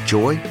 there's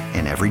joy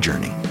in every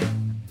journey.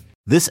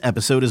 This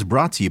episode is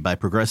brought to you by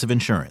Progressive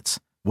Insurance.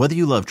 Whether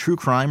you love true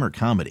crime or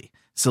comedy,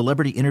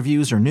 celebrity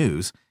interviews or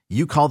news,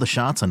 you call the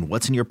shots on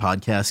what's in your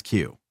podcast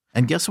queue.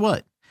 And guess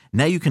what?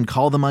 Now you can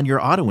call them on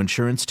your auto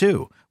insurance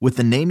too with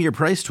the Name Your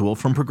Price tool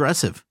from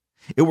Progressive.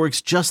 It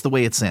works just the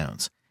way it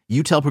sounds.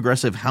 You tell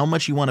Progressive how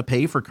much you want to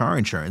pay for car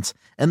insurance,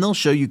 and they'll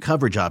show you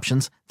coverage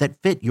options that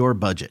fit your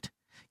budget.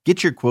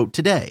 Get your quote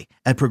today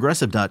at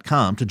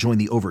Progressive.com to join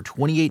the over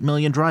 28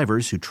 million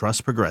drivers who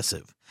trust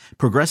Progressive.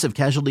 Progressive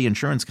Casualty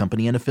Insurance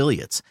Company and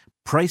Affiliates.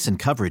 Price and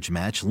coverage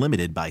match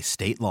limited by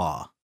state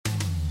law.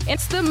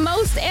 It's the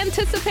most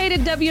anticipated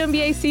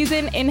WNBA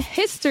season in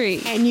history.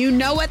 And you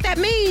know what that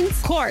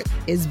means. Court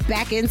is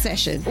back in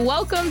session.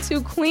 Welcome to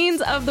Queens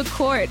of the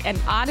Court, an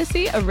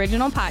Odyssey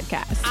original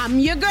podcast. I'm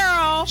your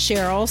girl,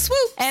 Cheryl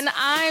Swoops. And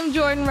I'm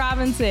Jordan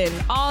Robinson.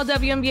 All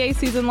WNBA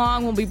season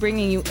long, we'll be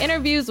bringing you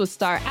interviews with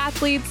star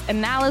athletes,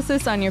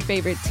 analysis on your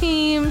favorite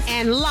teams,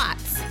 and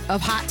lots of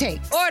hot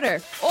takes.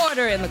 Order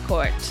in the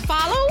court.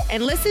 Follow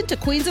and listen to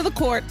Queens of the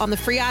Court on the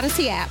free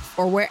Odyssey app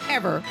or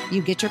wherever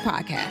you get your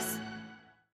podcasts.